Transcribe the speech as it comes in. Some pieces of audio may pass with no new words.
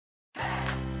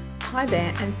Hi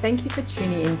there, and thank you for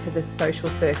tuning in to The Social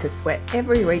Circus, where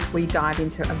every week we dive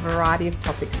into a variety of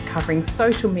topics covering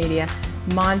social media,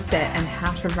 mindset, and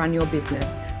how to run your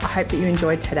business. I hope that you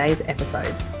enjoyed today's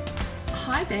episode.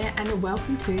 Hi there, and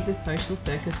welcome to The Social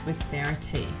Circus with Sarah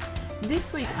T.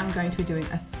 This week I'm going to be doing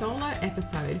a solo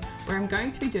episode where I'm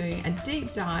going to be doing a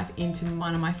deep dive into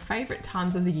one of my favourite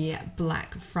times of the year,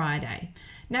 Black Friday.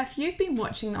 Now, if you've been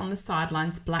watching on the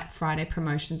sidelines Black Friday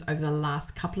promotions over the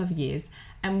last couple of years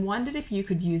and wondered if you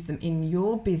could use them in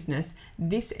your business,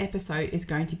 this episode is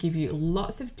going to give you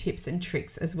lots of tips and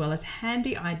tricks as well as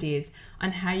handy ideas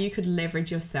on how you could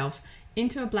leverage yourself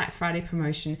into a Black Friday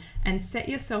promotion and set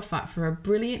yourself up for a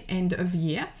brilliant end of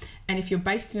year. And if you're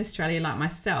based in Australia like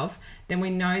myself, then we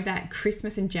know that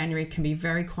Christmas and January can be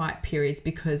very quiet periods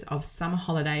because of summer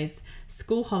holidays,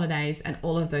 school holidays, and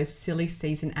all of those silly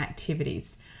season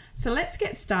activities. So let's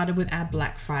get started with our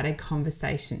Black Friday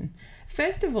conversation.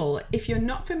 First of all, if you're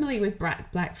not familiar with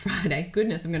Black Friday,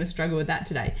 goodness, I'm going to struggle with that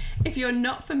today. If you're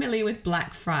not familiar with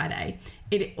Black Friday,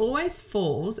 it always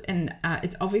falls, and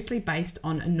it's obviously based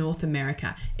on North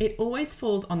America. It always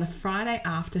falls on the Friday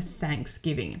after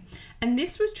Thanksgiving. And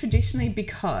this was traditionally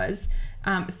because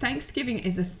Thanksgiving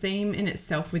is a theme in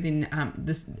itself within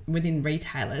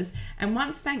retailers, and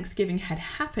once Thanksgiving had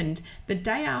happened, the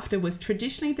day after was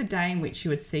traditionally the day in which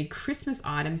you would see Christmas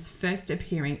items first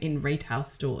appearing in retail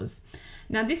stores.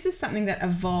 Now, this is something that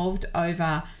evolved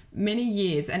over many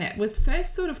years, and it was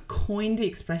first sort of coined the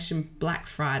expression Black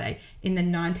Friday in the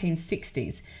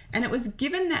 1960s, and it was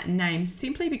given that name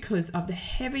simply because of the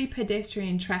heavy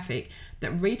pedestrian traffic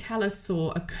that retailers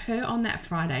saw occur on that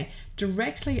Friday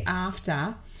directly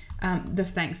after the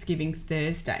Thanksgiving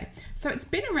Thursday. So it's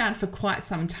been around for quite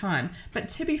some time, but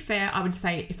to be fair, I would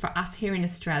say for us here in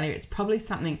Australia, it's probably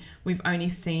something we've only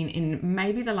seen in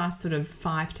maybe the last sort of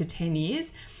 5 to 10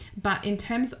 years. But in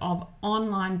terms of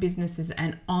online businesses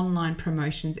and online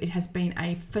promotions, it has been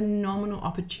a phenomenal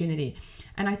opportunity.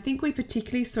 And I think we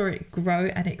particularly saw it grow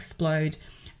and explode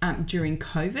during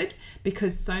COVID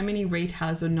because so many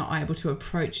retailers were not able to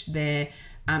approach their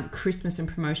Christmas and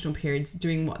promotional periods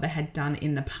doing what they had done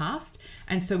in the past.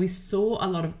 And so we saw a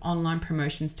lot of online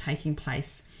promotions taking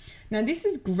place. Now, this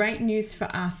is great news for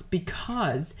us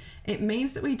because it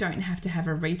means that we don't have to have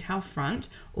a retail front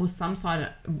or some sort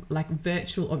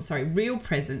of real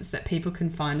presence that people can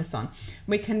find us on.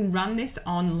 We can run this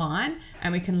online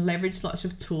and we can leverage lots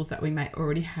of tools that we may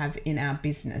already have in our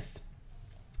business.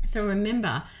 So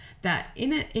remember that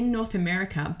in North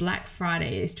America, Black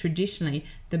Friday is traditionally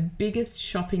the biggest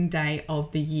shopping day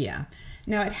of the year.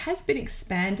 Now, it has been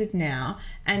expanded now,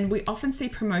 and we often see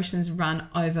promotions run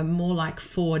over more like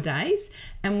 4 days.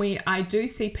 And I do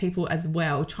see people as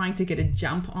well trying to get a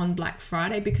jump on Black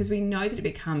Friday because we know that it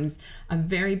becomes a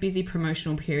very busy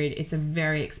promotional period. It's a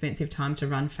very expensive time to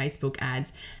run Facebook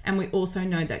ads. And we also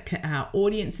know that our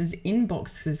audience's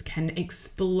inboxes can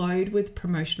explode with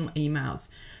promotional emails.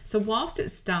 So whilst it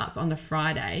starts on the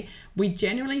Friday, we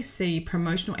generally see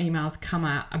promotional emails come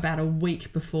out about a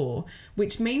week before,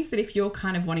 which means that if you're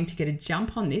kind of wanting to get a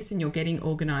jump on this and you're getting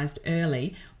organized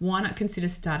early, why not consider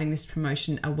starting this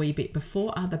promotion a wee bit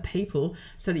before other people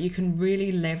so that you can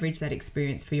really leverage that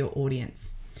experience for your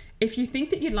audience. If you think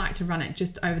that you'd like to run it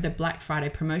just over the Black Friday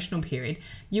promotional period,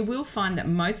 you will find that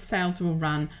most sales will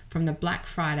run from the Black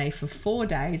Friday for 4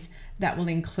 days. That will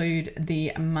include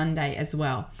the Monday as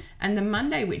well. And the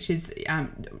Monday, which is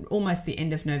almost the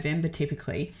end of November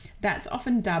typically, that's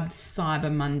often dubbed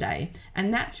Cyber Monday.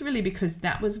 And that's really because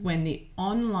that was when the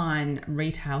online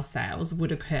retail sales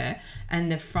would occur.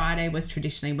 And the Friday was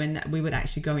traditionally when we would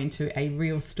actually go into a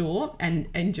real store and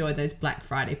enjoy those Black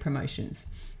Friday promotions.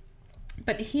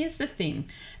 But here's the thing,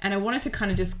 and I wanted to kind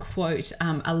of just quote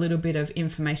a little bit of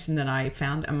information that I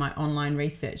found in my online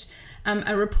research.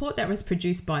 A report that was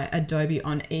produced by Adobe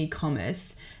on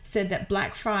e-commerce said that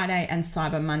Black Friday and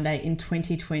Cyber Monday in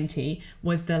 2020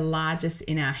 was the largest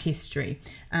in our history.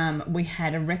 We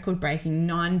had a record-breaking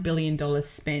 $9 billion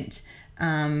spent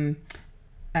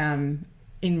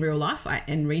in real life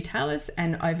and retailers,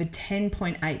 and over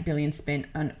 10.8 billion spent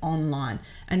on online.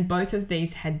 And both of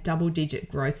these had double-digit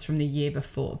growths from the year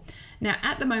before. Now,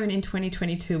 at the moment in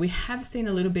 2022, we have seen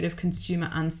a little bit of consumer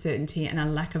uncertainty and a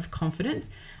lack of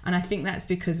confidence. And I think that's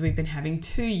because we've been having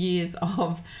 2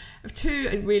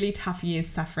 really tough years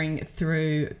suffering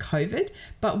through COVID.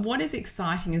 But what is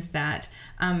exciting is that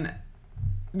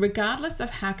regardless of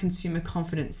how consumer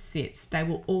confidence sits, they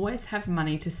will always have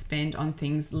money to spend on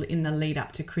things in the lead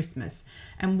up to Christmas.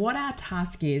 And what our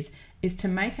task is to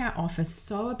make our offer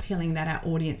so appealing that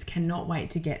our audience cannot wait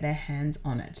to get their hands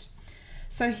on it.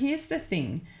 So here's the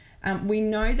thing. We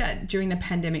know that during the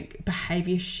pandemic,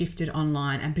 behaviour shifted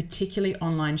online, and particularly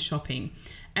online shopping.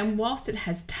 And whilst it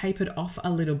has tapered off a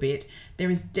little bit, there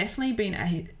has definitely been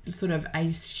a sort of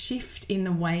a shift in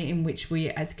the way in which we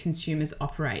as consumers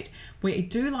operate. We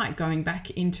do like going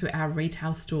back into our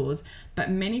retail stores,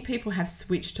 but many people have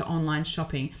switched to online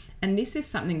shopping. And this is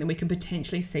something that we could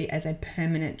potentially see as a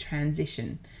permanent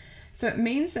transition. So it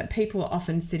means that people are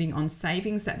often sitting on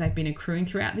savings that they've been accruing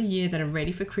throughout the year that are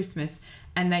ready for Christmas,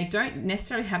 and they don't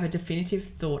necessarily have a definitive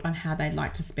thought on how they'd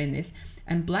like to spend this.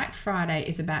 And Black Friday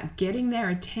is about getting their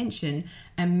attention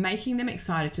and making them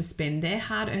excited to spend their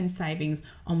hard-earned savings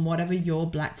on whatever your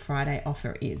Black Friday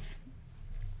offer is.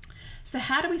 So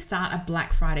how do we start a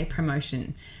Black Friday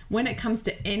promotion? When it comes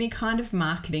to any kind of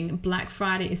marketing, Black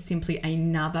Friday is simply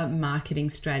another marketing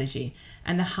strategy.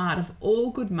 And the heart of all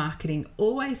good marketing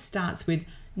always starts with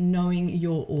knowing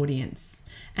your audience.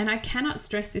 And I cannot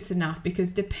stress this enough, because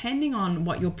depending on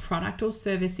what your product or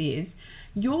service is,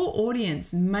 your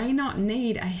audience may not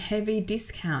need a heavy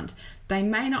discount. They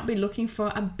may not be looking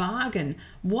for a bargain.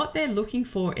 What they're looking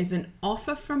for is an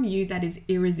offer from you that is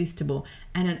irresistible.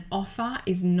 And an offer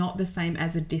is not the same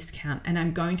as a discount. And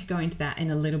I'm going to go into that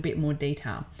in a little bit more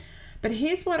detail. But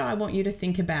here's what I want you to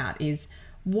think about is,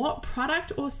 what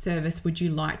product or service would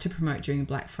you like to promote during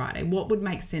Black Friday? What would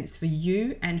make sense for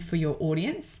you and for your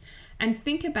audience? And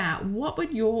think about, what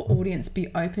would your audience be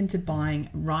open to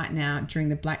buying right now during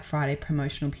the Black Friday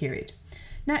promotional period?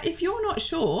 Now, if you're not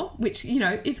sure, which,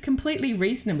 is completely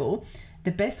reasonable,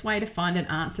 the best way to find an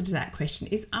answer to that question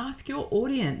is ask your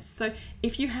audience. So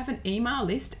if you have an email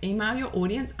list, email your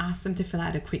audience, ask them to fill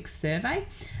out a quick survey.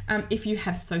 If you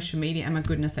have social media, and my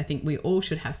goodness, I think we all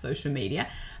should have social media,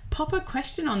 pop a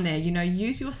question on there.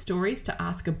 Use your stories to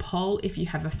ask a poll. If you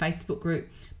have a Facebook group,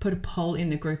 put a poll in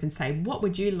the group and say, what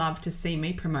would you love to see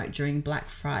me promote during Black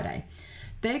Friday?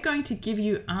 They're going to give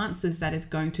you answers that is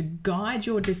going to guide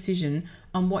your decision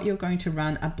on what you're going to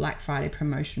run a Black Friday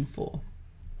promotion for.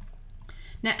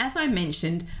 Now, as I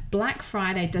mentioned, Black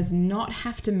Friday does not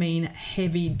have to mean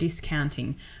heavy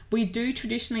discounting. We do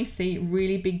traditionally see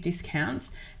really big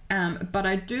discounts, but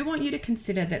I do want you to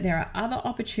consider that there are other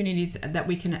opportunities that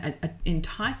we can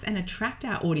entice and attract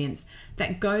our audience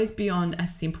that goes beyond a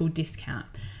simple discount.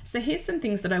 So here's some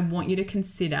things that I want you to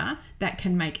consider that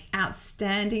can make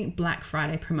outstanding Black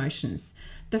Friday promotions.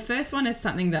 The first one is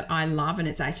something that I love, and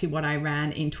it's actually what I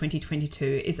ran in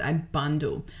 2022, is a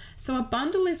bundle. So a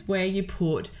bundle is where you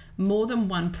put more than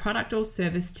one product or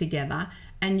service together,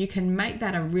 and you can make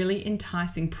that a really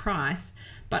enticing price.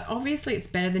 But obviously it's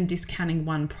better than discounting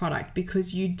one product,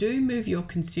 because you do move your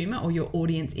consumer or your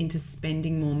audience into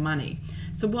spending more money.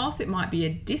 So whilst it might be a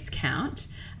discount,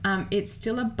 it's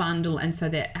still a bundle, and so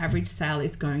their average sale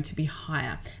is going to be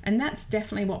higher. And that's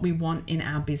definitely what we want in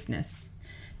our business.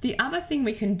 The other thing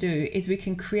we can do is we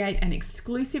can create an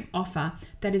exclusive offer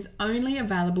that is only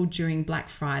available during Black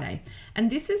Friday.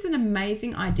 And this is an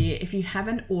amazing idea if you have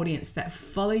an audience that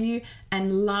follow you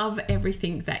and love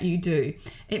everything that you do.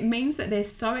 It means that they're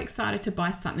so excited to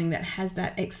buy something that has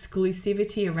that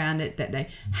exclusivity around it, that they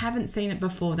haven't seen it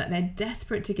before, that they're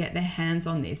desperate to get their hands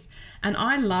on this. And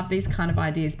I love these kind of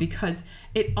ideas, because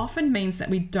it often means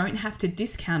that we don't have to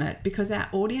discount it, because our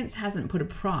audience hasn't put a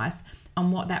price on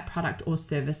what that product or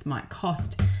service might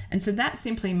cost. And so that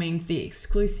simply means the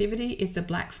exclusivity is the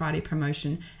Black Friday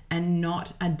promotion and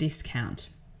not a discount.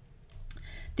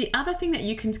 The other thing that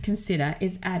you can consider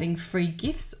is adding free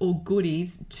gifts or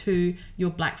goodies to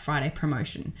your Black Friday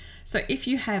promotion. So if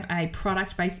you have a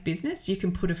product-based business, you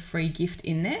can put a free gift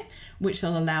in there, which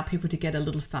will allow people to get a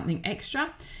little something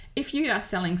extra. If you are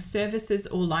selling services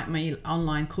or, like me,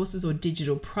 online courses or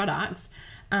digital products,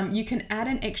 you can add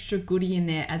an extra goodie in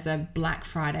there as a Black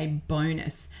Friday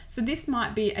bonus. So this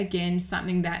might be, again,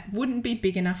 something that wouldn't be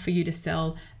big enough for you to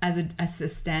sell as a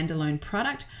standalone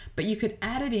product, but you could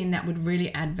add it in that would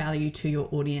really add value to your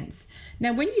audience.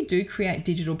 Now, when you do create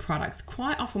digital products,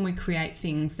 quite often we create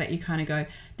things that you kind of go,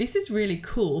 this is really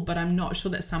cool, but I'm not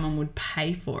sure that someone would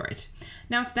pay for it.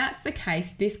 Now, if that's the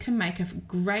case, this can make a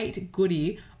great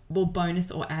goodie or bonus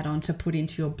or add-on to put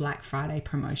into your Black Friday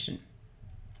promotion.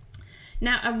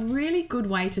 Now, a really good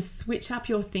way to switch up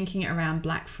your thinking around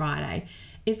Black Friday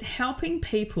is helping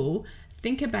people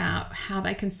think about how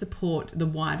they can support the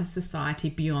wider society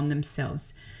beyond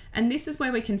themselves. And this is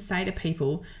where we can say to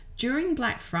people, during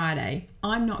Black Friday,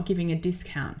 I'm not giving a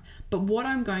discount, but what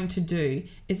I'm going to do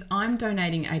is I'm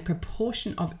donating a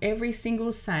proportion of every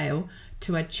single sale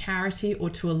to a charity or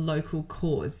to a local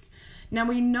cause. Now,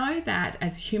 we know that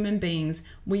as human beings,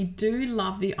 we do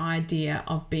love the idea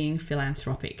of being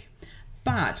philanthropic,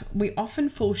 but we often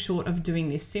fall short of doing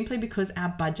this simply because our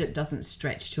budget doesn't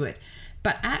stretch to it.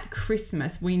 But at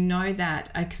Christmas, we know that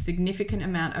a significant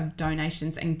amount of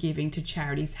donations and giving to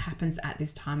charities happens at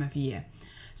this time of year.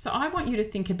 So I want you to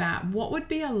think about what would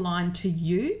be aligned to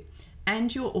you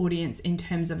and your audience in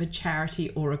terms of a charity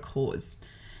or a cause.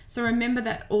 So remember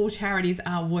that all charities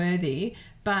are worthy,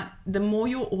 but the more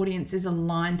your audience is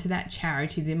aligned to that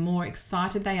charity, the more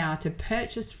excited they are to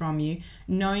purchase from you,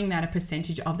 knowing that a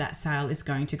percentage of that sale is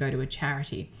going to go to a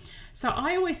charity. So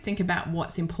I always think about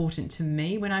what's important to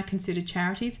me when I consider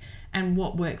charities and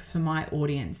what works for my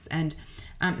audience. And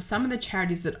some of the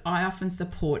charities that I often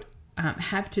support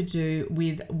have to do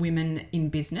with women in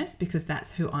business, because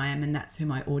that's who I am and that's who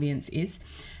my audience is.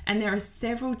 And there are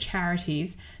several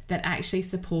charities that actually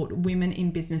support women in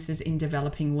businesses in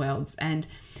developing worlds. And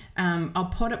I'll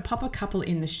pop a couple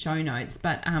in the show notes,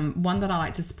 but one that I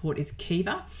like to support is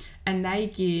Kiva, and they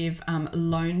give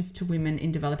loans to women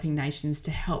in developing nations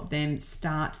to help them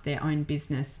start their own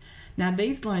business. Now,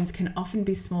 these loans can often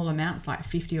be small amounts like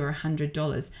 $50 or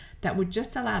 $100 that would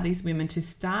just allow these women to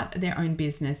start their own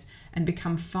business and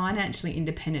become financially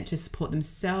independent to support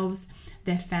themselves,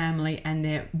 their family, and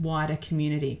their wider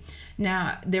community.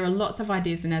 Now, there are lots of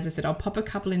ideas, and as I said, I'll pop a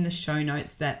couple in the show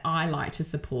notes that I like to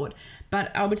support.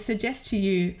 But I would suggest to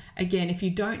you, again, if you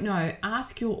don't know,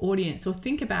 ask your audience or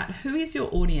think about who is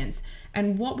your audience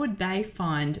and what would they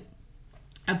find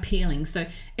appealing. So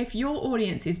if your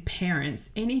audience is parents,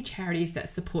 any charities that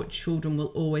support children will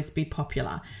always be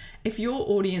popular. If your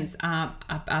audience are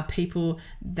people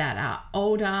that are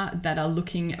older, that are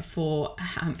looking for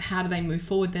how do they move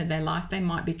forward in their life, they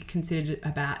might be considered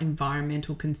about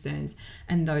environmental concerns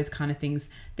and those kind of things.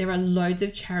 There are loads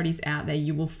of charities out there.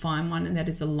 You will find one that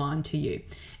is aligned to you.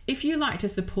 If you like to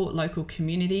support local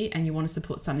community and you want to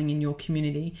support something in your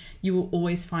community, you will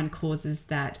always find causes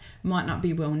that might not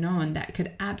be well known that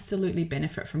could absolutely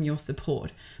benefit from your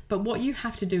support. But what you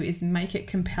have to do is make it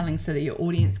compelling so that your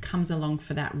audience comes along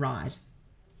for that ride.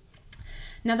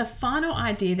 Now, the final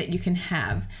idea that you can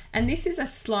have, and this is a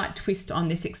slight twist on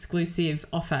this exclusive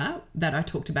offer that I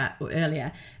talked about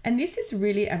earlier, and this is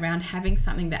really around having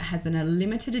something that has a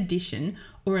limited edition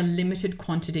or a limited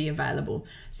quantity available.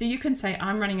 So you can say,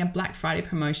 I'm running a Black Friday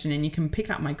promotion and you can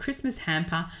pick up my Christmas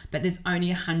hamper, but there's only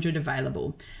 100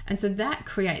 available. And so that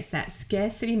creates that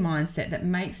scarcity mindset that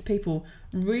makes people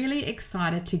really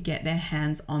excited to get their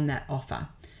hands on that offer.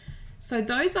 So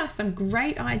those are some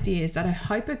great ideas that I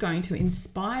hope are going to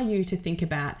inspire you to think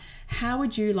about how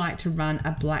would you like to run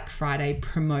a Black Friday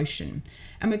promotion.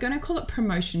 And we're going to call it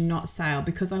promotion, not sale,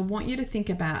 because I want you to think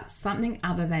about something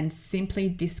other than simply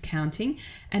discounting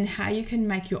and how you can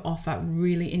make your offer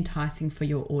really enticing for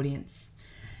your audience.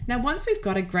 Now, once we've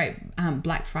got a great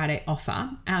Black Friday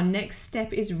offer, our next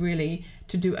step is really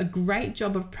to do a great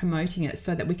job of promoting it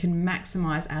so that we can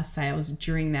maximize our sales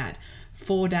during that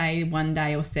 4-day, 1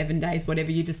 day, or 7 days, whatever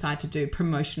you decide to do,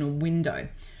 promotional window.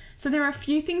 So there are a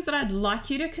few things that I'd like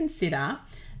you to consider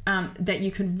that you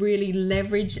can really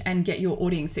leverage and get your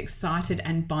audience excited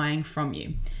and buying from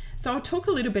you. So I'll talk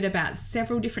a little bit about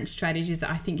several different strategies that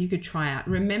I think you could try out.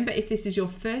 Remember, if this is your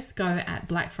first go at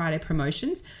Black Friday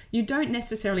promotions, you don't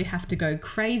necessarily have to go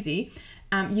crazy.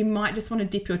 You might just want to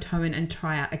dip your toe in and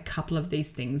try out a couple of these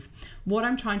things. What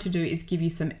I'm trying to do is give you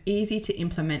some easy to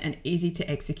implement and easy to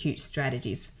execute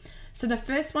strategies. So the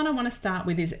first one I want to start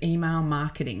with is email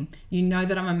marketing. You know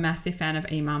that I'm a massive fan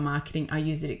of email marketing. I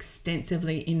use it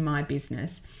extensively in my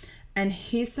business. And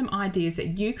here's some ideas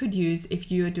that you could use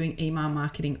if you are doing email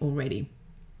marketing already.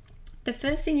 The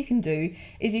first thing you can do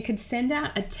is you could send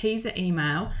out a teaser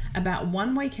email about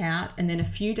 1 week out and then a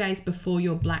few days before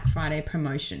your Black Friday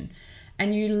promotion.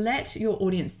 And you let your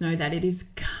audience know that it is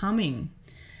coming.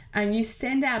 And you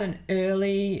send out an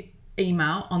early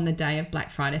email on the day of Black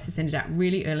Friday, so send it out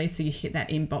really early so you hit that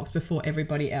inbox before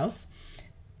everybody else.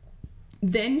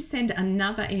 Then send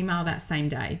another email that same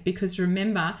day, because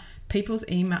remember, people's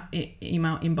email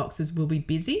inboxes will be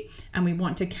busy and we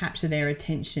want to capture their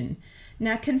attention.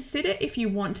 Now consider if you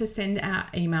want to send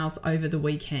out emails over the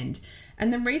weekend.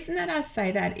 And the reason that I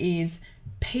say that is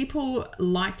people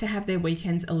like to have their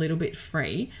weekends a little bit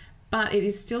free, but it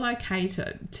is still okay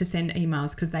to send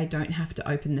emails because they don't have to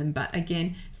open them. But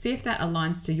again, see if that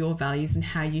aligns to your values and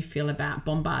how you feel about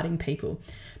bombarding people.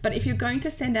 But if you're going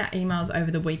to send out emails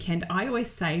over the weekend, I always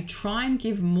say try and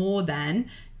give more than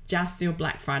just your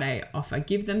Black Friday offer.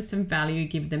 Give them some value,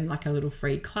 give them like a little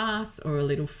free class or a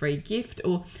little free gift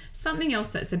or something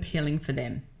else that's appealing for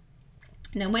them.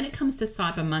 Now, when it comes to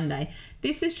Cyber Monday,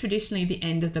 this is traditionally the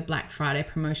end of the Black Friday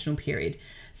promotional period.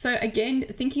 So again,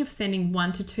 thinking of sending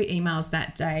 1 to 2 emails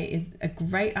that day is a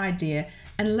great idea,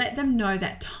 and let them know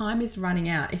that time is running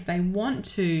out. If they want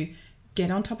to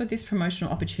get on top of this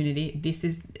promotional opportunity. This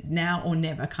is now or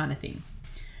never kind of thing.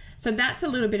 So that's a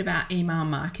little bit about email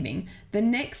marketing. The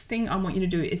next thing I want you to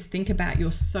do is think about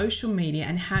your social media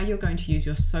and how you're going to use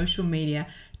your social media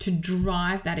to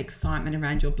drive that excitement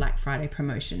around your Black Friday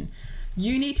promotion.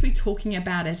 You need to be talking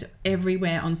about it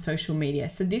everywhere on social media.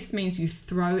 So this means you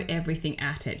throw everything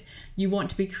at it. You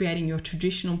want to be creating your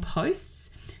traditional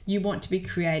posts. You want to be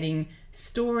creating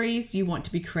stories. You want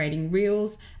to be creating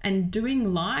reels and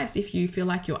doing lives if you feel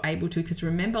like you're able to, because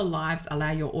remember, lives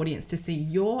allow your audience to see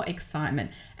your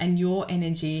excitement and your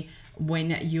energy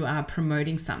when you are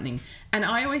promoting something. And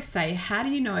I always say, how do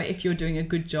you know if you're doing a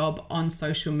good job on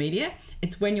social media?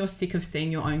 It's when you're sick of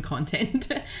seeing your own content.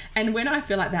 And when I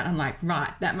feel like that, I'm like,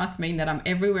 right, that must mean that I'm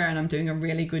everywhere and I'm doing a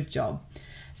really good job.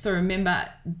 So remember,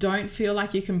 don't feel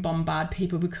like you can bombard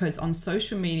people, because on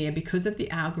social media, because of the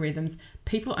algorithms,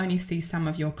 people only see some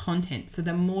of your content. So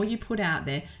the more you put out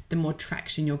there, the more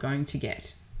traction you're going to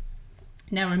get.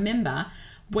 Now remember,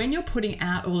 when you're putting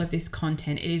out all of this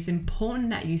content, it is important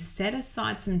that you set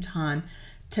aside some time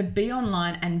to be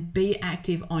online and be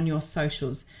active on your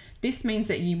socials. This means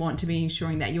that you want to be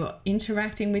ensuring that you're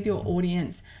interacting with your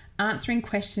audience, answering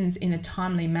questions in a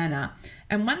timely manner.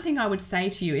 And one thing I would say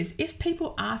to you is, if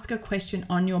people ask a question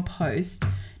on your post,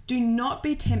 do not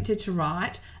be tempted to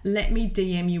write, "Let me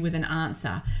DM you with an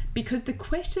answer," because the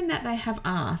question that they have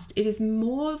asked, it is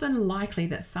more than likely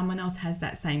that someone else has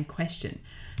that same question.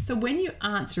 So when you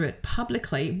answer it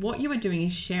publicly, what you are doing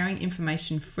is sharing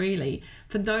information freely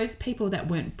for those people that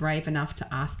weren't brave enough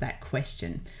to ask that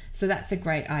question. So that's a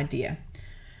great idea.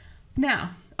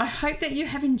 Now, I hope that you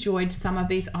have enjoyed some of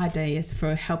these ideas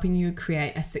for helping you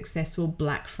create a successful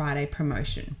Black Friday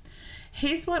promotion.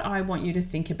 Here's what I want you to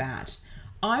think about.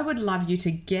 I would love you to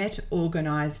get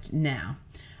organized now.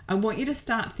 I want you to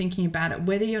start thinking about it,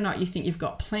 whether or not you think you've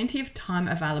got plenty of time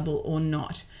available or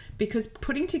not, because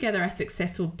putting together a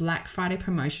successful Black Friday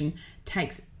promotion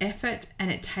takes effort and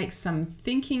it takes some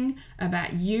thinking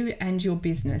about you and your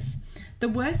business. The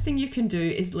worst thing you can do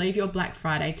is leave your Black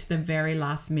Friday to the very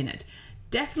last minute.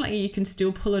 Definitely you can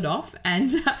still pull it off,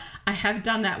 and I have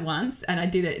done that once and I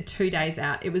did it 2 days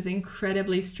out. It was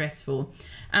incredibly stressful.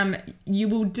 You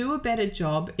will do a better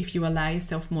job if you allow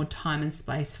yourself more time and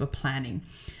space for planning.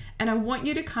 And I want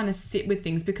you to kind of sit with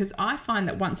things, because I find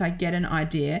that once I get an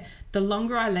idea, the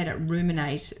longer I let it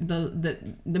ruminate,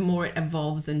 the more it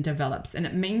evolves and develops. And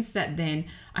it means that then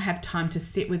I have time to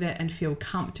sit with it and feel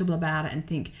comfortable about it and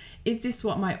think, is this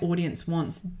what my audience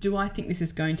wants? Do I think this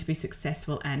is going to be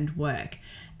successful and work?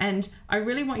 And I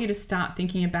really want you to start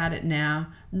thinking about it now,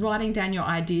 writing down your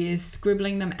ideas,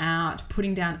 scribbling them out,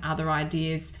 putting down other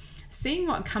ideas, seeing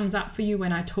what comes up for you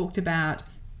when I talked about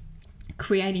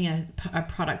creating a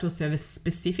product or service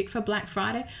specific for Black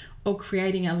Friday, or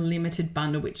creating a limited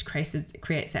bundle which creates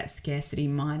that scarcity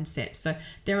mindset. So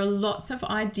there are lots of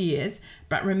ideas,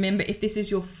 but remember, if this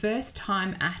is your first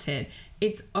time at it,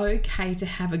 it's okay to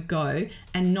have a go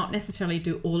and not necessarily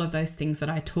do all of those things that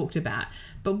I talked about.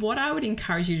 But what I would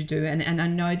encourage you to do, and I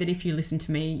know that if you listen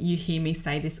to me, you hear me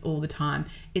say this all the time,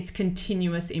 it's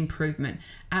continuous improvement.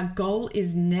 Our goal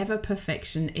is never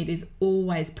perfection, it is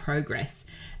always progress.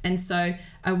 And so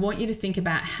I want you to think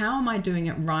about, how am I doing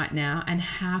it right now, and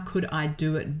how could I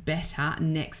do it better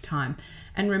next time?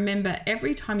 And remember,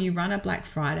 every time you run a Black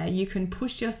Friday, you can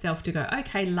push yourself to go,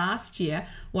 okay, last year,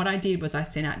 what I did was I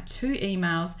sent out 2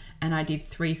 emails and I did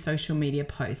 3 social media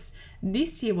posts.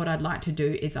 This year, what I'd like to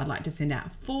do is I'd like to send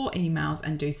out 4 emails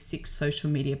and do 6 social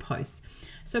media posts.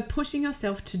 So pushing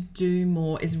yourself to do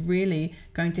more is really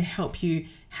going to help you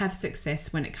have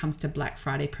success when it comes to Black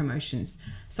Friday promotions.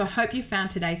 So I hope you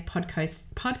found today's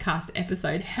podcast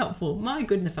episode helpful. My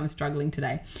goodness, I'm struggling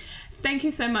today. Thank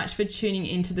you so much for tuning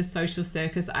into the Social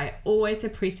Circus. I always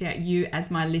appreciate you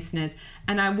as my listeners.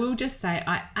 And I will just say,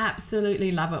 I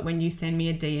absolutely love it when you send me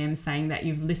a DM saying that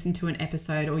you've listened to an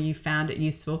episode or you found it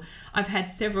useful. I've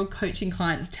had several coaching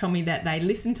clients tell me that they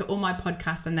listen to all my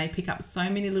podcasts and they pick up so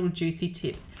many little juicy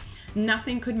tips.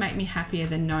 Nothing could make me happier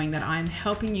than knowing that I'm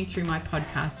helping you through my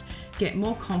podcast get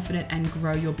more confident and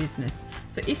grow your business.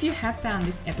 So if you have found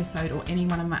this episode or any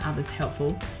one of my others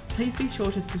helpful, please be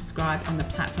sure to subscribe on the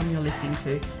platform you're listening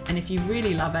to. And if you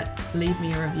really love it, leave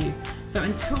me a review. So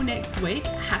until next week,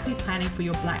 happy planning for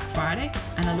your Black Friday,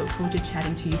 and I look forward to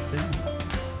chatting to you soon.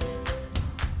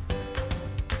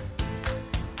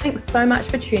 Thanks so much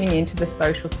for tuning in to the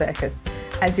Social Circus.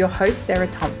 As your host, Sarah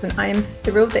Thompson, I am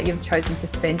thrilled that you've chosen to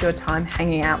spend your time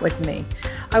hanging out with me.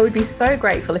 I would be so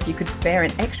grateful if you could spare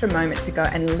an extra moment to go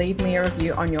and leave me a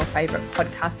review on your favorite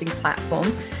podcasting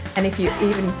platform. And if you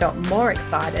even felt more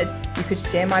excited, you could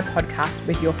share my podcast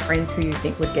with your friends who you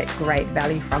think would get great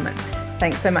value from it.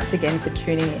 Thanks so much again for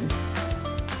tuning in.